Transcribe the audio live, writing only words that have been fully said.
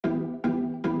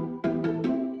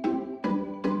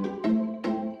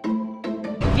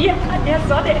Wir an der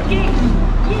Sonne entgegen.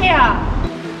 Yeah!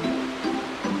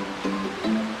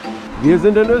 Wir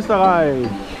sind in Österreich.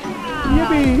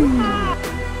 Yippie!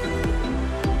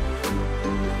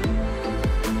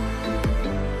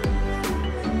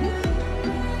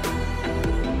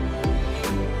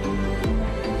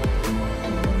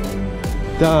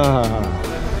 Da,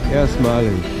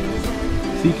 erstmalig.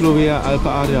 Ciclovia,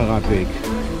 Alpe-Adria-Radweg.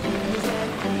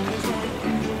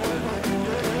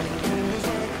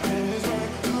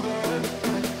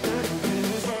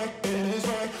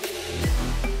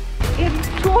 Im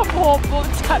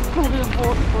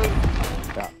Turbo-Kugelboden.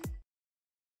 Ja.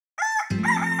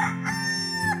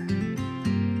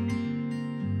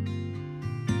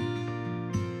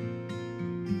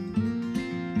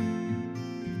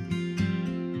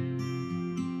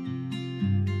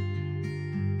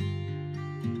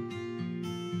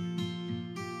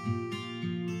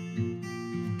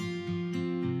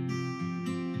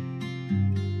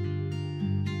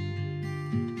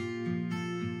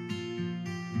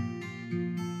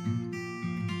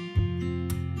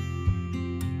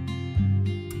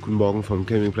 Guten Morgen vom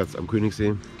Campingplatz am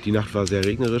Königssee. Die Nacht war sehr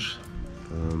regnerisch.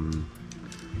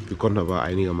 Wir konnten aber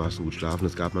einigermaßen gut schlafen.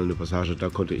 Es gab mal eine Passage, da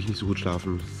konnte ich nicht so gut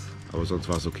schlafen, aber sonst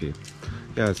war es okay.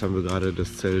 Ja, jetzt haben wir gerade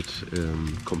das Zelt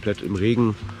komplett im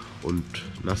Regen und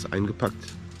nass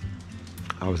eingepackt.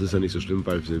 Aber es ist ja nicht so schlimm,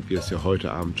 weil wir es ja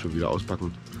heute Abend schon wieder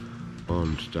auspacken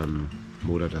und dann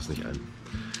modert das nicht ein.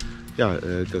 Ja,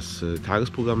 das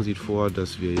Tagesprogramm sieht vor,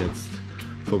 dass wir jetzt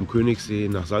vom Königssee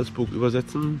nach Salzburg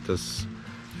übersetzen. Das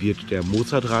wird der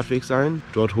Mozart-Radweg sein.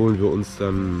 Dort holen wir uns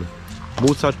dann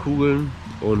Mozartkugeln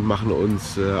und machen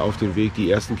uns auf den Weg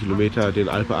die ersten Kilometer den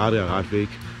Alpe-Adria-Radweg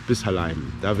bis Hallein.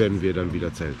 Da werden wir dann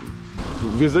wieder zelten.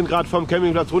 Wir sind gerade vom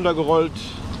Campingplatz runtergerollt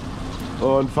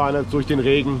und fahren jetzt durch den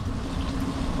Regen.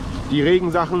 Die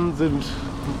Regensachen sind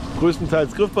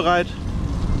größtenteils griffbereit.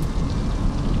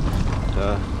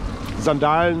 Ja,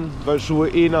 Sandalen, weil Schuhe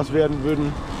eh nass werden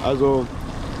würden. Also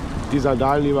die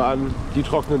Sandalen lieber an, die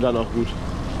trocknen dann auch gut.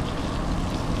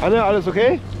 Anne, alles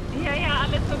okay? Ja,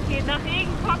 alles okay. Nach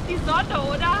Regen kommt die Sonne,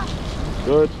 oder?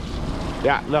 Gut.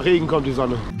 Ja, nach Regen kommt die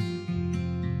Sonne.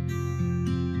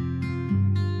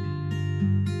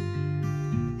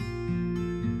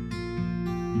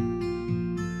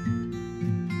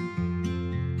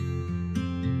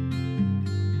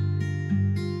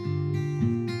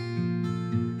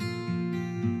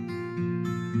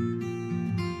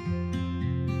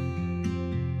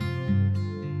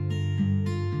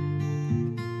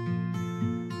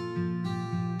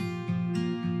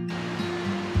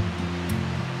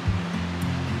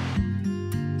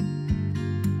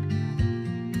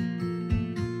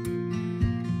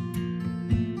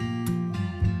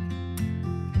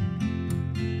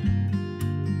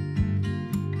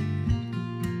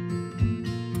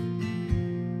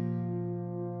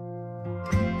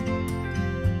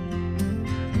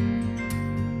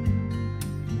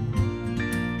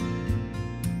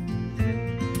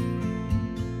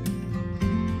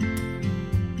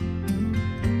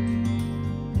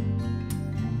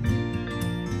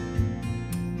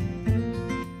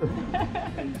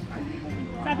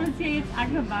 Das hat uns hier jetzt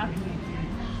angemacht.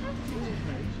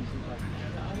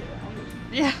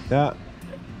 Ja.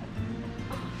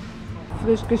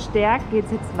 Frisch gestärkt geht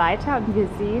es jetzt weiter und wir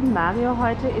sehen Mario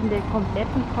heute in der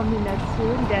kompletten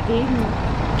Kombination der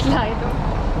Regenkleidung.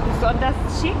 Besonders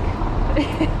schick.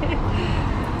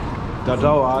 Das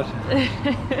dauert.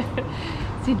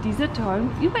 Sind diese tollen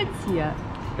Überzieher.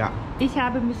 Ja. Ich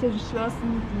habe mich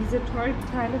entschlossen, diese tollen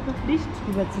Teile noch nicht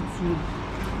rüberzuziehen.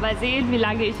 Mal sehen, wie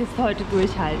lange ich es heute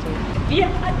durchhalte. Wir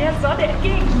an der Sonne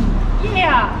entgegen.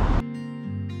 Yeah!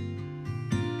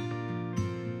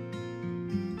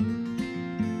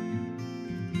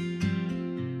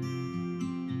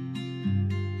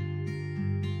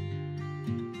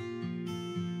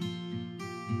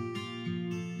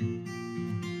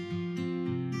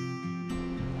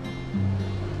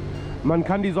 Man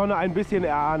kann die Sonne ein bisschen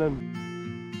erahnen.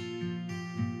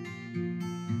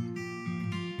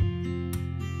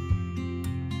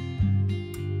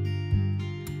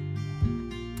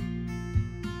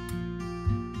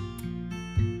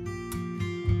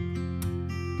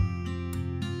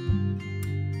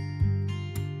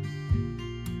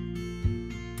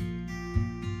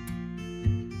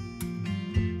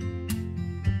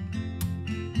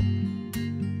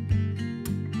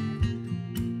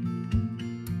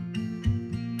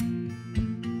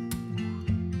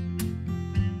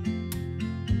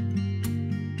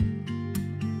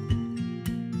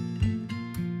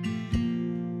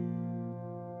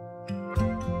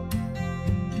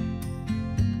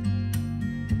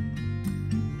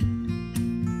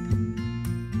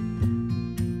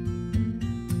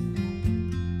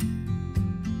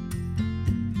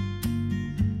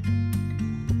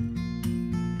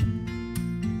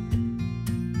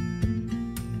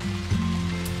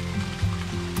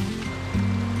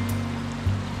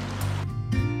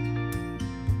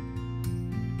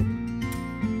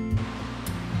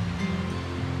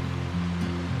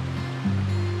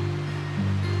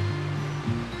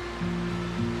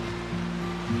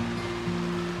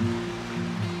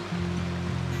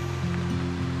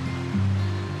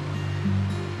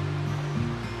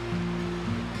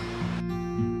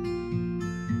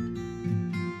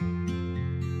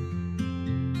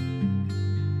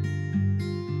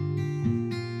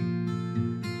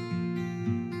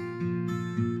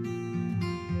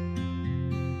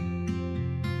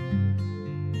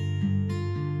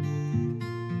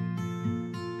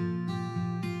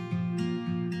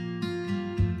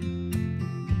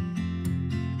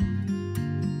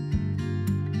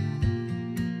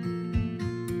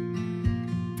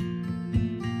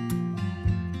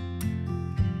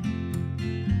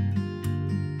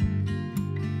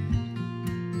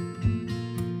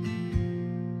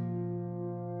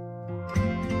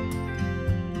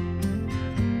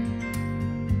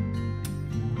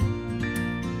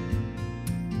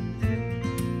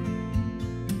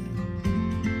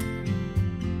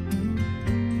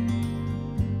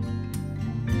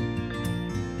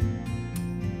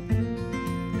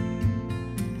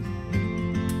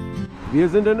 Wir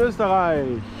sind in Österreich.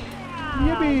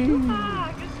 Ja, Yippie. super,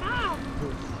 geschafft.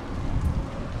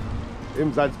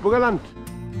 Im Salzburger Land.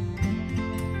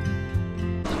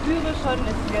 Ich spüre schon,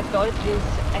 es wird deutlich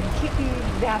ein Ticken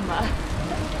wärmer.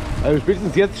 Also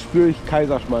spätestens jetzt spüre ich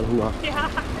Kaiserschmarrnhunger. Ja.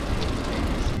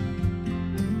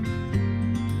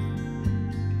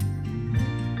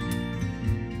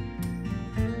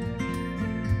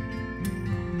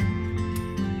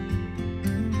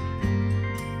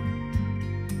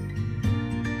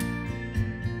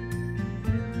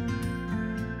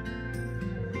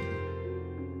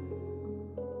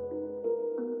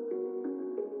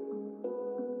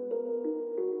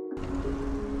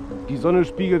 Die Sonne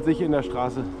spiegelt sich in der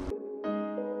Straße.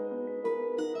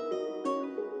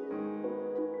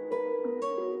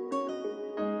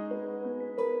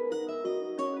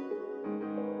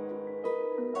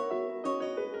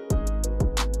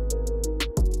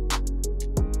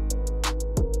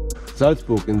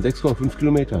 Salzburg in 6,5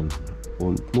 Kilometern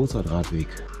und Radweg.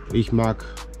 Ich mag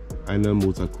eine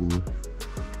Mozartkugel.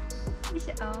 Ich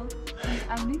auch.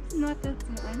 Und am liebsten noch dazu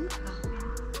einen Kaffee.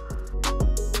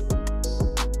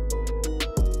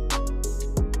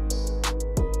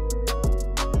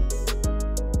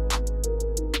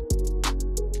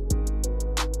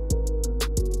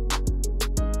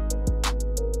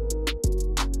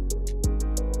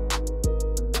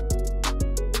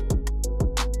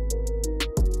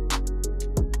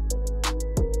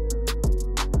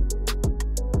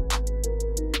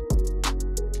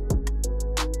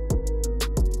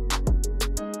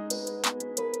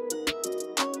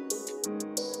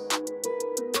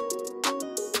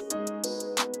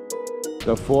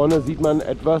 Da vorne sieht man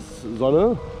etwas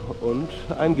Sonne und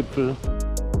einen Gipfel.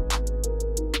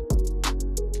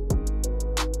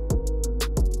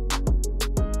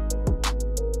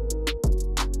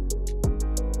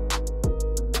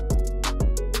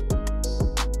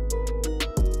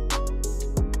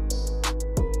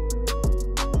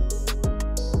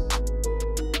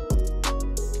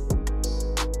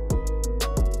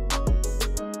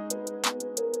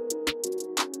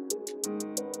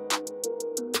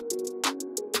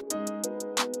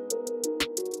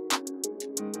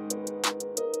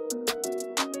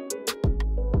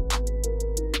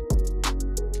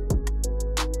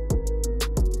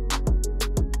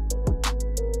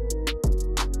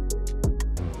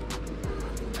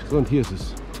 So, und hier ist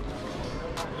es.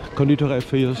 Konditorei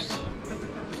Fürst.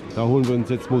 Da holen wir uns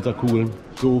jetzt Mozartkugeln.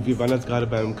 So, wir waren jetzt gerade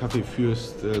beim Kaffee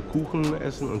Fürst Kuchen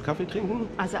essen und Kaffee trinken.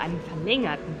 Also einen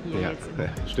verlängerten hier Ja,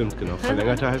 jetzt. stimmt, genau.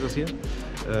 Verlängerter heißt das hier.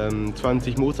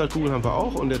 20 Mozartkugeln haben wir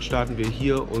auch und jetzt starten wir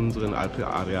hier unseren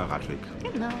Alpe-Adria-Radweg.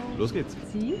 Genau. Los geht's.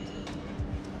 Sieht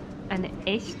eine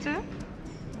echte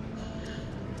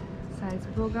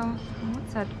Salzburger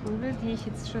Mozartkugel, die ich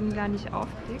jetzt schon gar nicht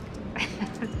aufkriege.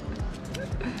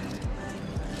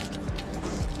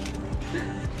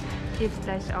 Ich gebe es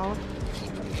gleich auf.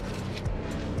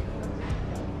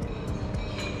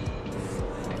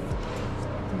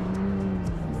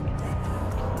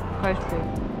 Beispiel.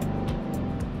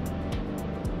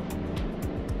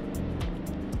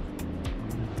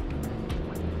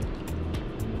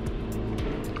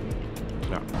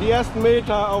 Ja. Die ersten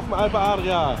Meter auf dem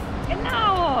Alpe-Adria.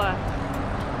 Genau.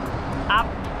 Ab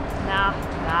nach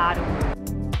Grado.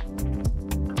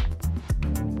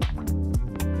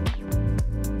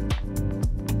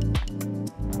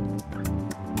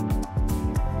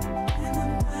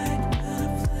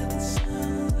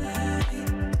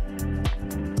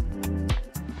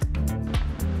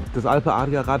 Das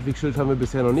Alpe-Adria-Radwegschild haben wir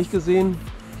bisher noch nicht gesehen.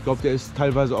 Ich glaube, der ist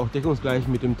teilweise auch deckungsgleich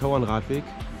mit dem Tauernradweg.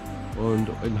 Und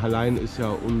in Hallein ist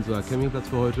ja unser Campingplatz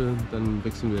für heute. Dann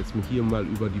wechseln wir jetzt hier mal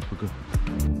über die Brücke.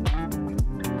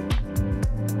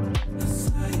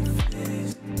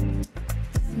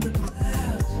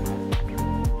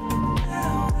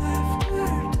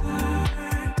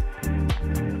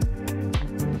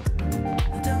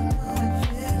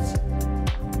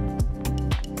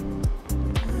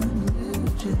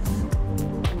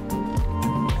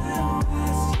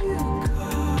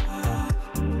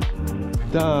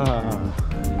 Da,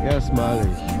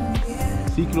 erstmalig.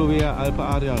 Ciclovia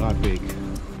Alpe-Adria-Radweg.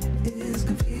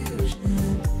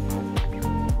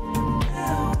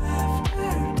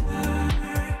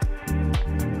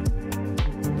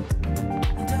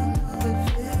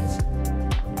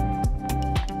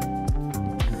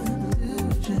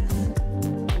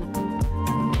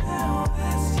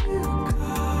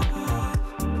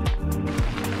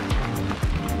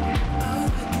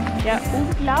 Ja,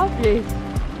 unglaublich.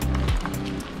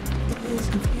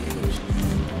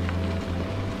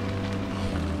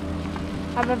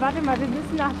 Aber warte mal, wir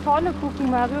müssen nach vorne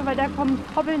gucken, Mario, weil da kommen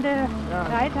hoppelnde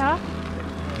Reiter.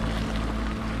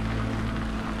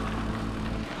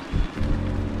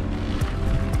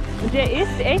 Und der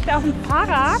ist echt auf dem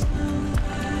Fahrrad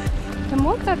der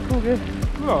Mondradkugel.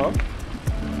 Ja.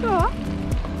 Ja.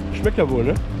 Schmeckt ja wohl,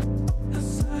 ne?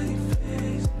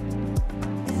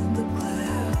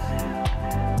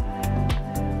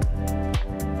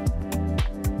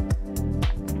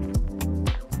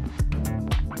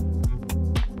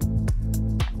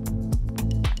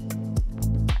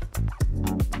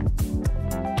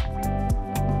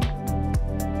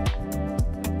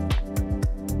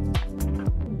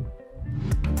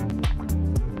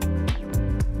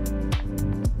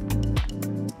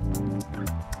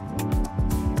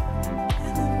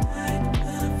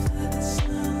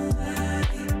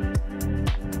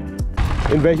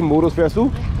 In welchem Modus fährst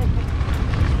du?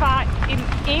 Ich fahre im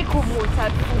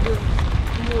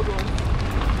Eco-Mozartkugel-Modus.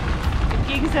 Im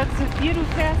Gegensatz zu dir, du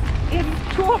fährst im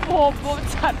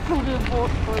Turbo-Mozartkugel-Modus.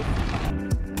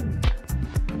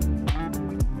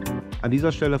 An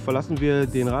dieser Stelle verlassen wir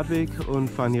den Radweg und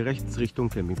fahren hier rechts Richtung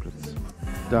Campingplatz.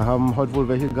 Da haben heute wohl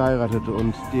welche geheiratet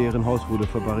und deren Haus wurde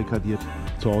verbarrikadiert.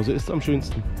 Zu Hause ist es am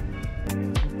schönsten.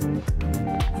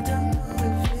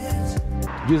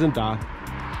 Wir sind da.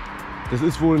 Das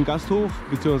ist wohl ein Gasthof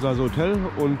bzw. Hotel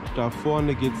und da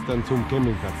vorne geht es dann zum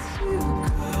Campingplatz.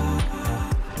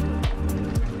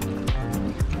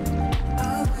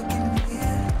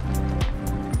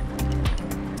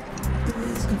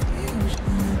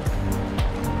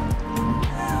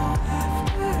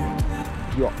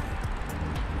 Ja,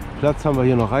 Platz haben wir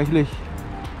hier noch reichlich.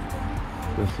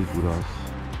 Das sieht gut aus.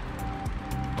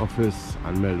 Office,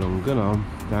 Anmeldung, genau,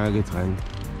 da geht's rein.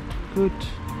 Gut.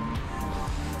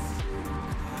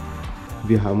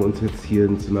 Wir haben uns jetzt hier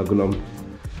ein Zimmer genommen.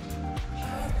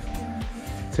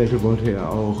 Zelte wollte er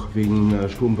auch wegen einer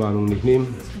Sturmwarnung nicht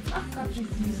nehmen. Ach Gott, wie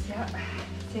süß, ja.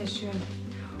 Sehr schön.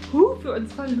 Für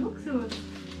uns voll Luxus.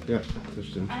 Ja, das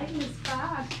stimmt. Eigenes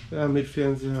Bad. Ja, mit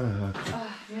Fernseher. Ach,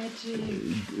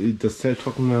 Das Zelt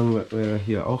trocknen wir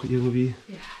hier auch irgendwie.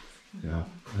 Ja. Ja,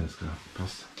 alles klar,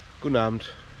 passt. Guten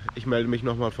Abend. Ich melde mich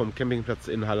nochmal vom Campingplatz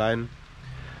in Hallein.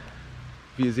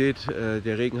 Wie ihr seht,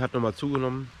 der Regen hat nochmal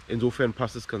zugenommen. Insofern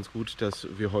passt es ganz gut, dass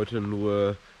wir heute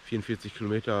nur 44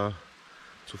 Kilometer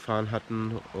zu fahren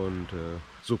hatten. Und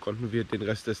so konnten wir den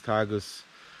Rest des Tages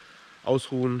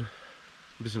ausruhen,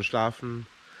 ein bisschen schlafen.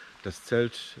 Das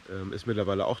Zelt ist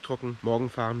mittlerweile auch trocken. Morgen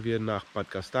fahren wir nach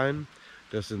Bad Gastein.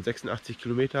 Das sind 86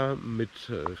 Kilometer mit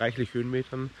reichlich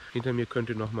Höhenmetern. Hinter mir könnt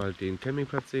ihr nochmal den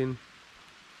Campingplatz sehen.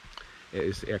 Er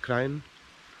ist eher klein.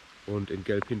 Und in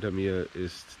Gelb hinter mir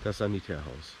ist das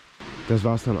Sanitärhaus. Das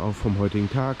war es dann auch vom heutigen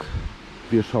Tag.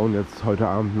 Wir schauen jetzt heute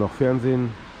Abend noch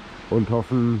Fernsehen und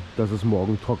hoffen, dass es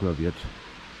morgen trockener wird.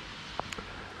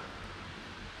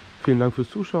 Vielen Dank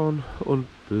fürs Zuschauen und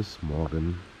bis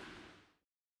morgen.